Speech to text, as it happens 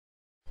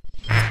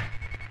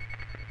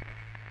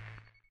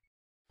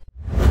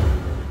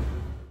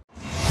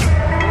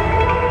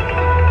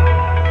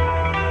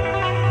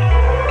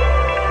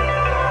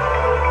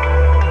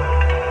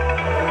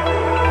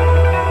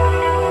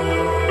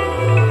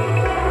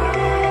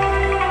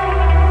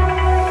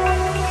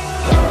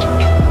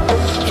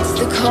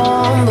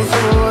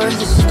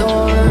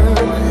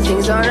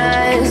things aren't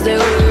as they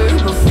were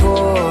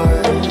before.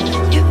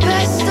 You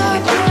best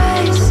stop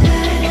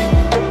racing.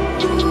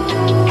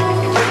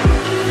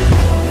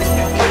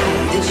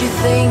 Did you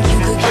think you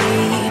could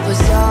keep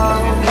us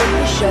out?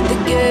 Shut the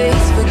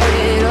gates,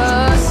 forget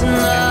us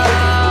now.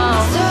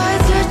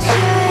 Tides are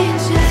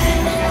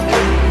changing.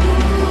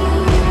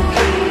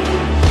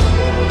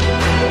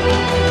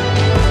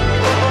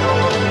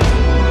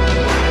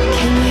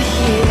 Can you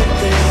hear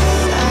the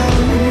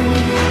sound?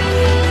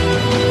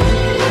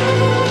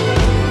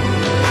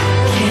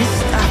 Can't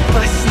stop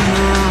us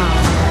now.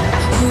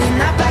 We're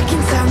not back in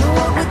town, know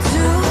what we're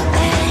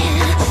doing.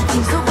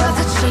 Things are about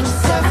to change,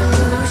 it's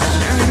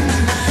evolution.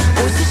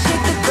 Voices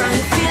shake the ground,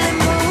 you feel it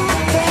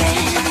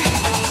moving.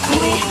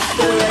 We're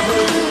the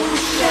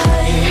revolution.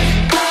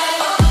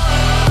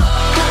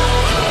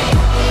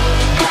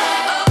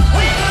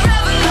 We're the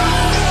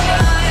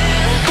revolution.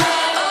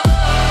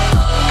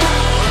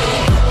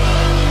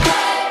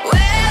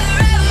 We're the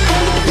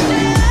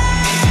revolution.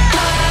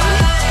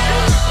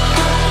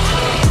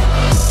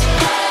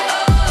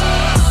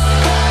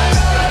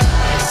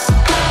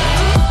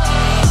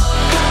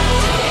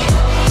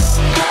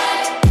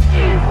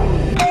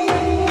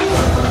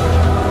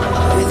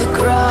 We're the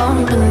ground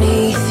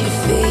beneath your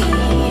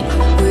feet.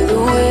 We're the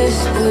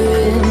whisper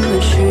in the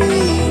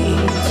tree.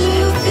 Do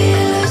you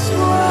feel us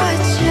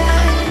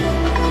watching?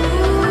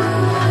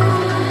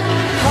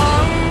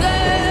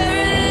 Hunger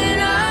in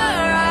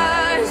our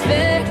eyes,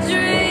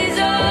 victories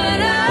on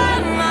our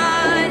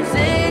minds.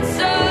 It's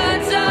our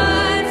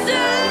time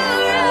to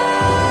rise.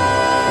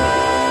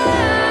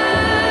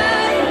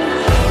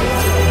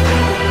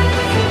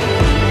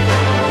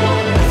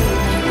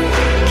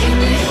 Can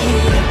you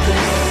hear the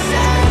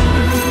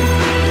sound?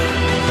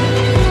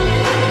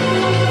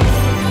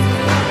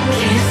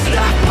 Can't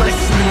stop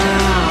us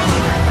now.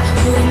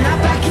 We're not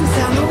back in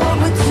town, know what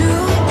we're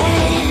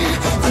doing.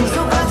 Things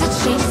are about to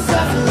change, it's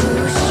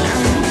evolution.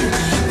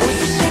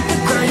 Voices shake the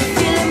ground, you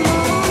feel it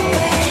moving.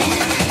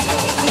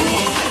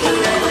 We're the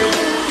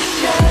revolution.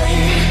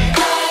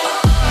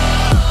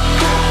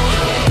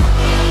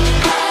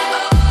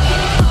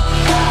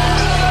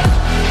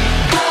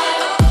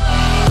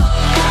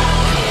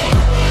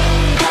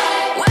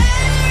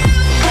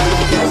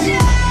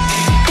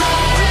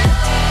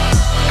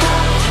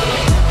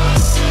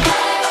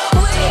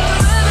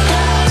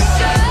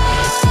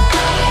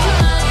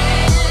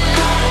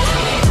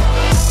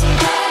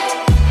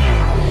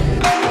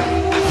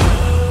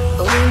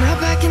 We're not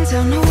back in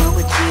town, know what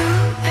we're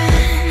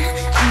doing.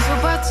 Things are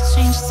about to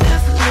change, it's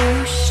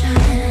evolution.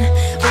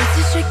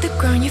 Voices shake the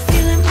ground, you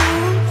feel it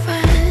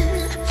moving.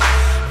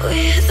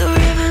 We're the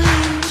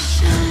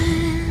revolution.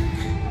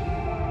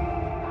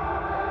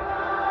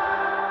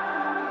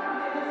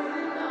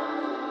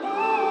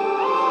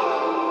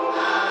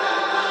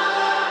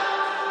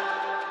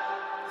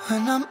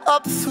 When I'm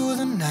up through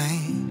the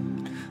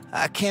night,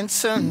 I can't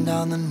turn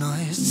down the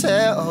noise.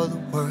 Tear all the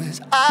worries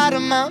out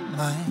of my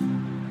mind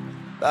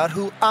about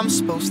who I'm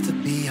supposed to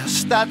be. I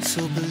start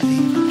to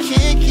believe I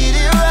can't get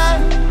it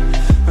right.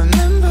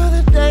 Remember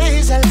the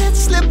days I let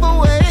slip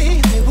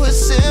away. They were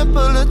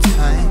simpler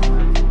times.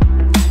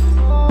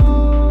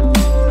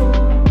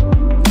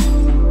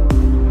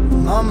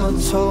 Mama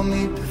told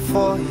me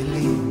before you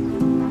leave,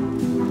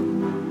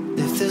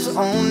 if there's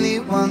only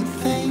one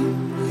thing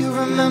you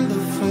remember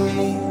from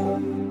me,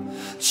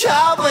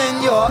 child,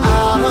 when you're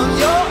out on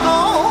your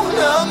own,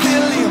 a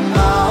million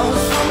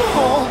miles from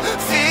home,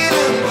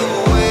 feeling the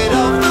weight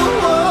of the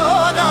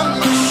world on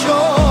your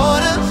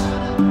shoulders.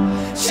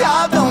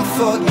 Child, don't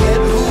forget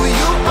who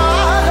you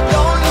are.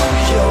 Don't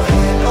lose your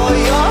head or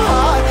your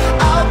heart.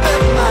 I'll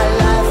bet my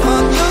life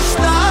on your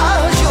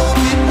stars. You'll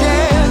be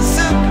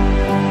dancing,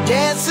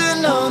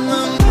 dancing on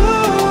the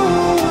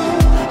moon.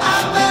 I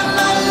bet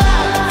my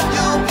life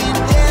you'll be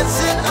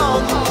dancing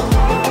on the moon.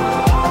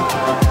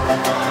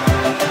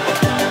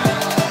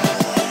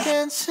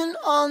 Dancing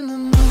on the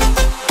moon.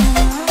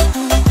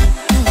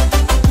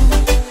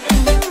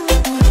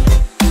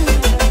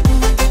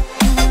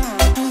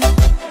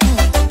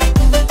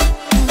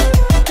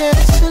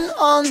 Dancing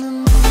on the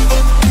moon.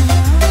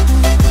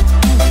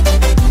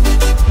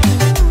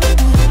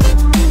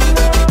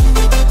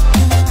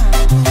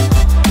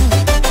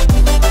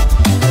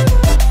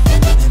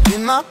 Maybe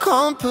my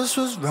compass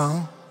was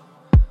wrong,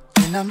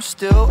 and I'm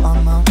still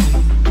on my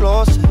way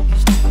closer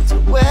to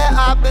where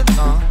I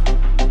belong.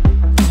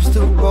 I'm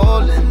still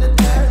rolling the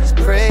dice,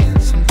 praying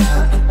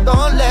sometimes it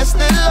don't last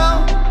that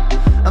long.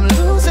 I'm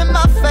losing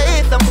my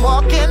faith, I'm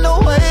walking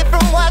away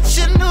from what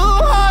you knew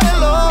all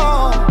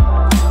along.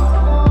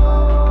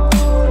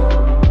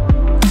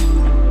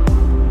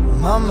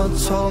 Mama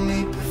told me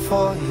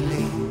before you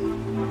leave,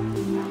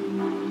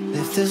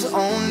 if there's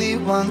only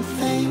one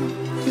thing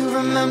you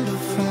remember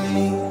from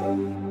me,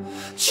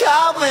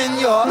 child, when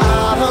you're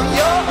out on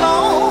your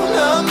own,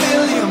 a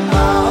million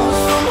miles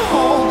from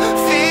home,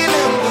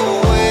 feeling the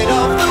weight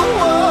of the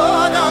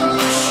world on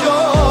your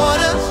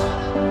shoulders.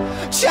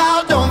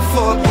 Child, don't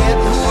forget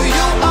who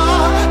you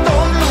are.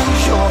 Don't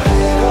lose your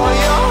head or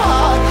your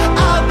heart.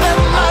 I bet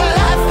my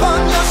life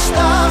on your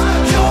stars.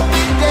 You'll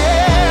be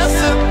there.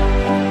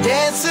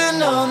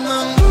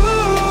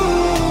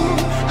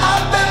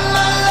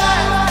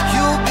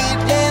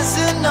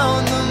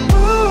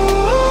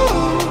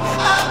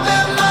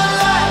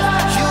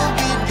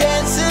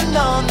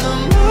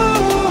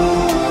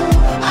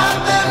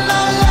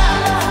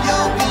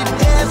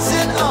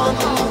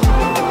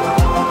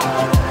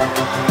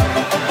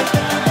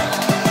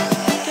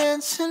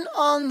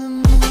 on the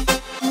moon.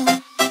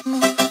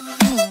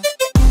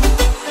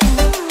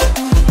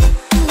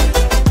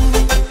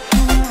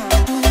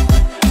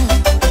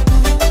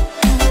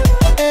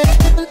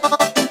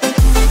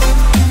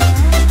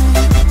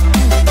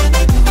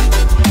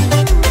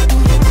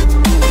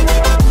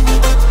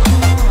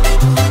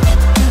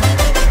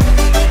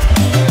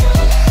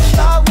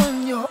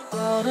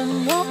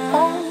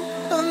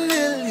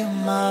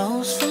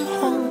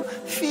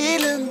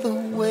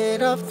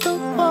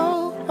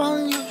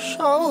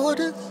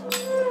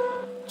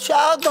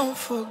 Don't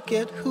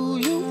forget who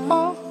you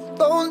are.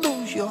 Don't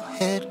lose your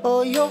head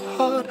or your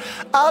heart.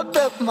 I'll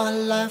bet my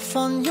life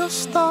on your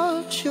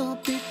stars. You'll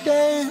be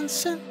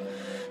dancing,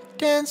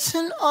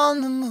 dancing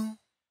on the moon.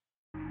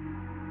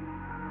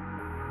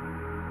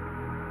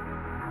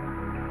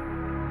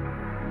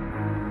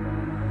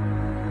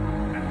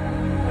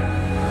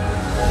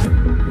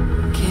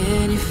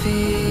 Can you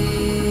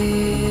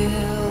feel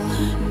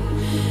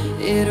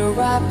it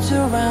wrapped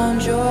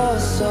around your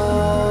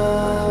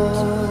soul?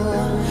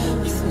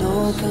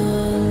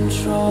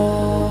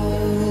 Control.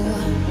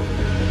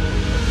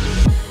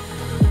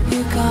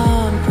 You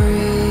can't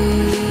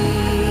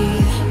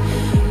breathe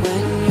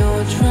when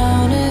you're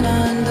drowning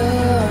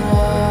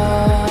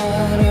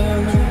underwater.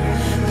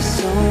 There's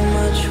so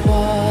much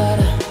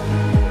water.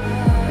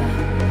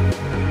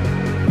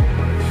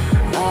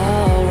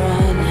 I'll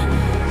run,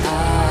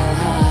 I'll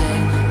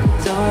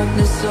hide.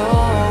 Darkness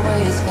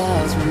always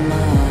clouds my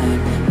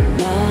mind.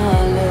 When I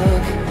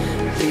look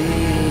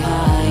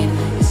behind,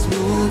 it's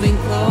moving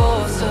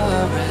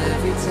closer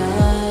every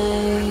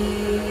time.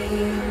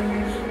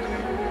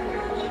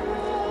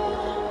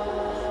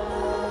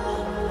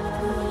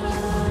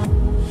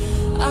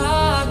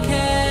 I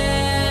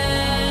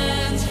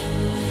can't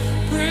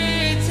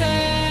pretend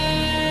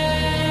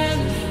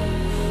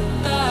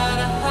that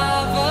I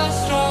have a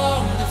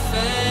strong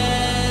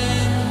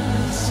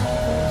defense.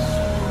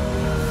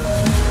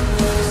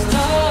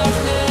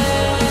 Darkness,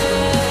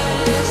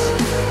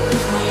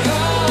 my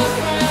old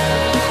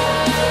friend,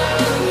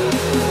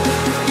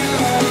 you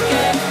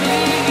get me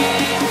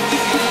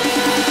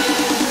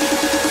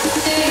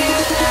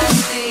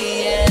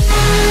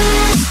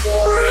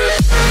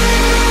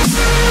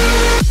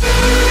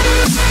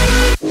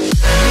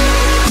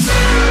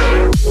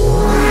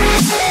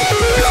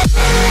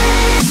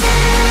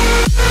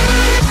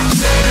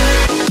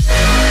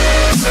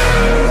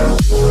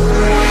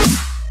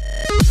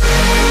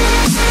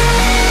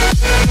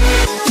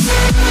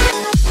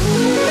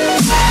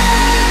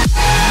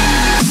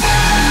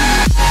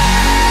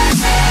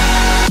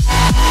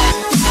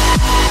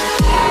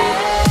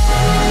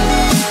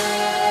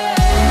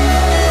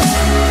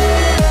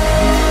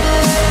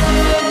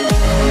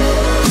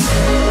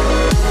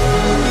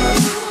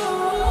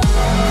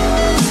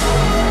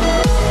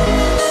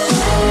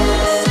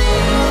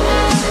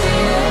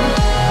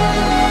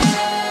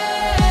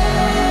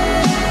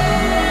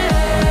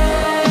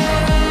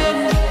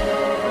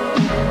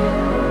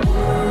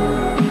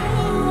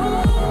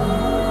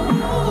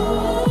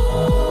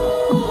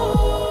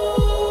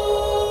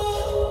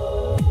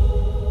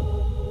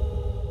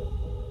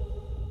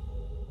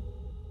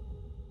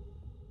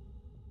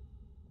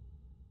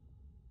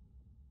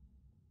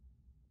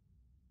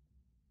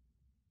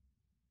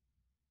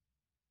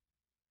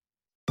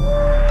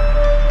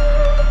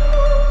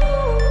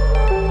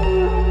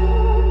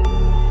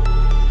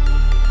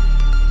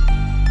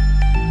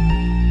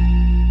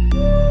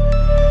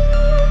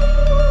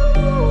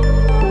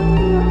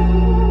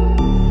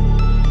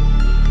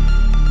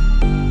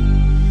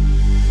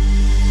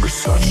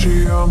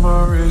on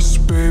my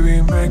wrist,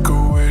 baby, make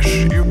a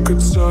wish. You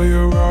could sell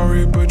your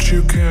Rari, but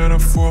you can't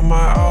afford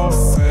my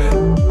outfit.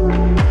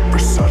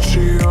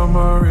 Versace on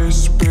my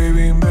wrist,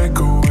 baby, make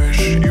a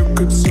wish. You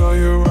could sell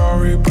your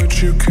Rari,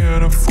 but you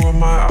can't afford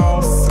my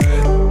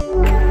outfit.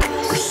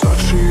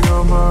 Versace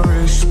on my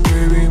wrist,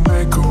 baby,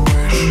 make a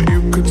wish.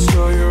 You could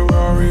sell your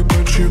Rari,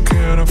 but you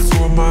can't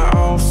afford my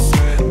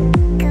outfit.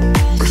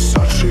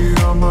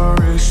 Versace on my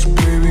wrist,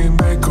 baby,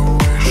 make a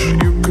wish.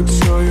 You could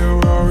sell your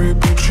Rari,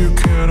 but you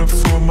can't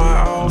afford my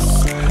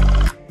outfit.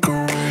 Go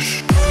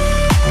wish.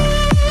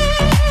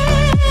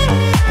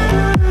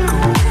 Go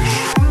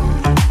wish.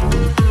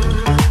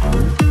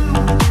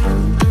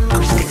 Go wish. Go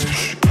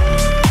wish.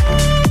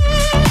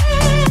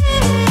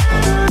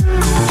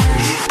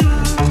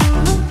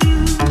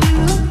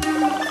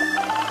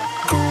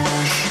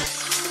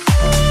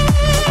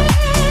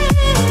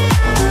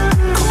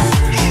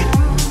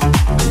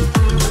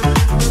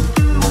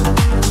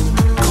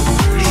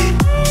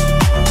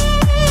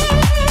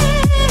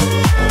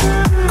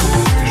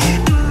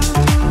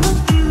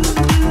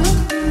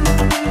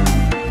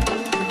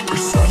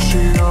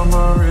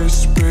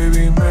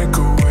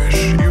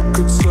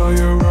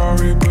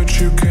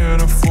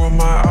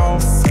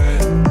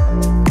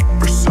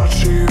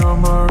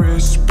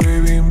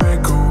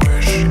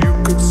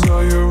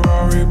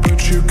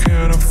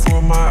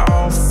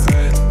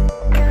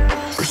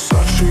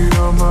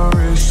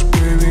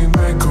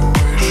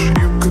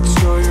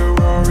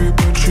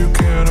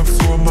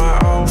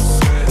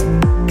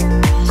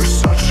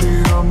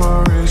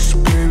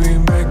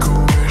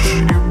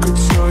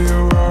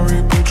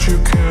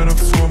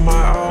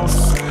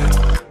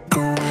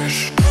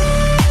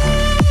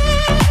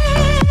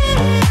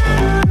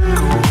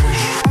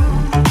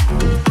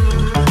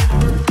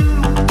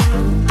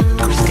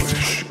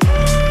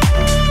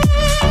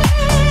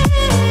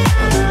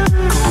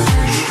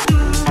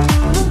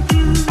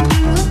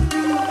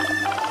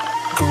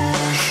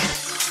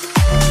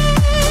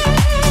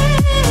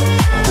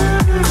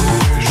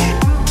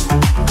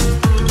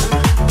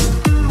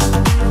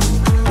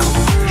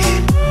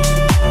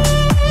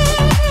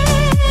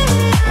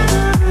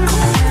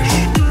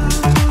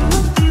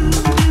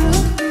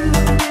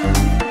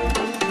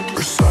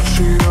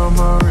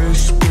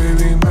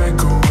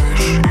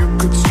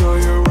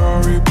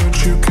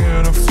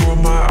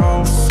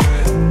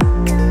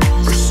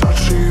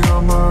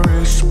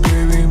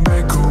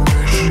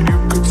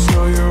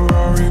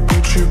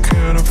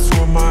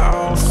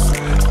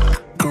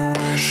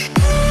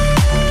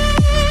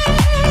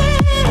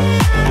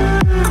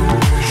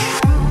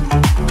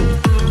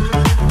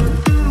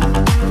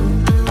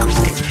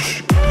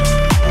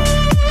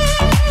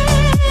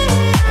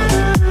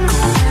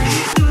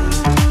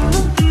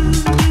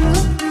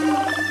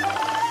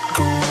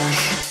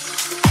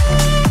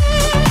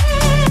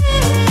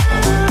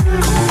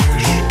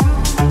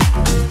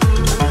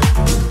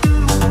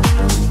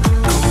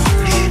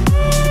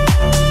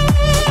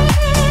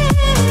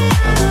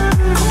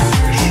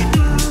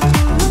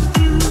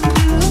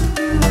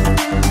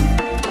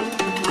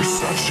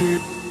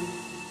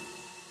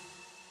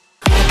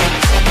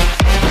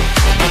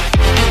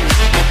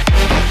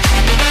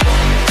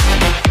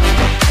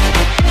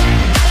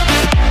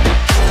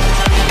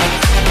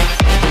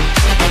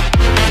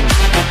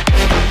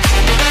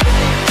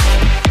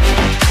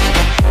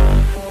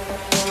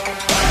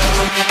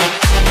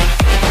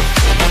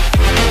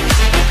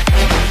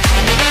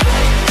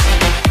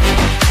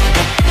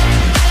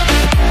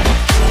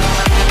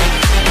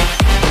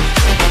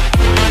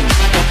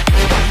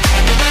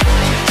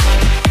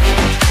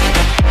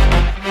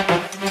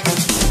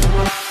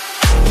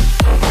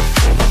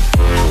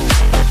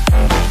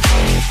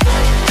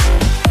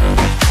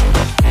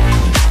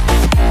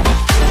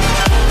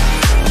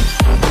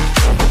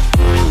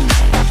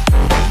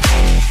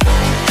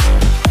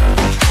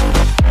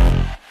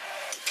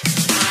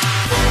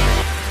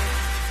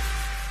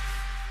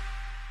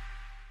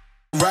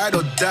 ride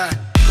or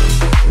die.